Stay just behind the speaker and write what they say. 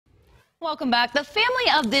Welcome back. The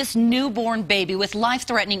family of this newborn baby with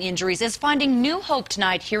life-threatening injuries is finding new hope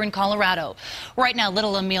tonight here in Colorado. Right now,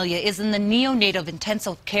 little Amelia is in the neonatal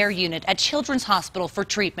intensive care unit at Children's Hospital for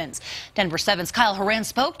treatments. Denver 7's Kyle Horan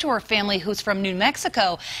spoke to her family, who's from New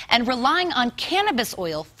Mexico, and relying on cannabis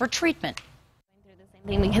oil for treatment.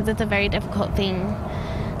 Because it's a very difficult thing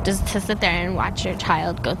just to sit there and watch your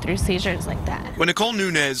child go through seizures like that. When Nicole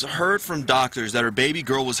Nunez heard from doctors that her baby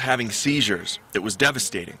girl was having seizures, it was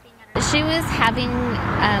devastating. She was having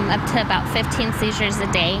up to about 15 seizures a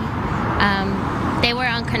day. They were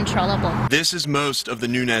uncontrollable. This is most of the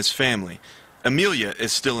Nunez family. Amelia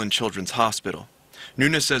is still in Children's Hospital.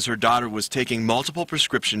 Nunez says her daughter was taking multiple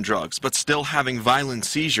prescription drugs, but still having violent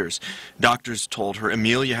seizures. Doctors told her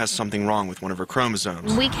Amelia has something wrong with one of her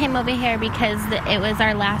chromosomes. We came over here because it was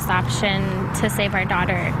our last option to save our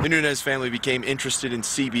daughter. The Nunez family became interested in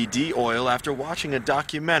CBD oil after watching a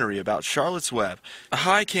documentary about Charlotte's Web, a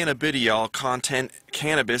high cannabidiol content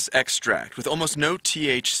cannabis extract with almost no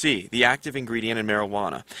THC, the active ingredient in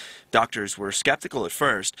marijuana. Doctors were skeptical at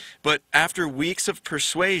first, but after weeks of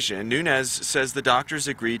persuasion, Nunez says the doctors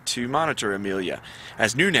agreed to monitor Amelia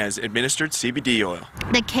as Nunez administered CBD oil.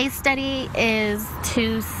 The case study is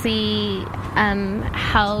to see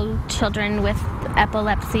how children with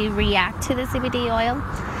epilepsy react to the CBD oil,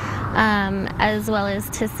 as well as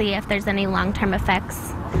to see if there's any long-term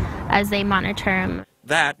effects as they monitor them.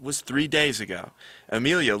 That was 3 days ago.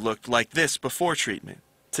 Amelia looked like this before treatment.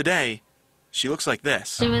 Today, she looks like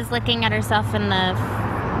this. She was looking at herself in the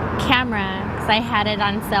camera because I had it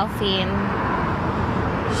on selfie,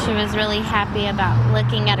 and she was really happy about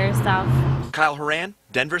looking at herself. Kyle Horan,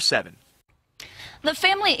 Denver 7. The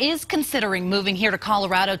family is considering moving here to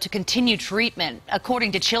Colorado to continue treatment.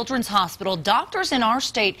 According to Children's Hospital, doctors in our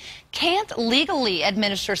state can't legally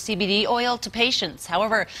administer CBD oil to patients.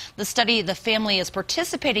 However, the study the family is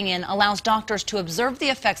participating in allows doctors to observe the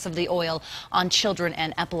effects of the oil on children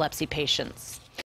and epilepsy patients.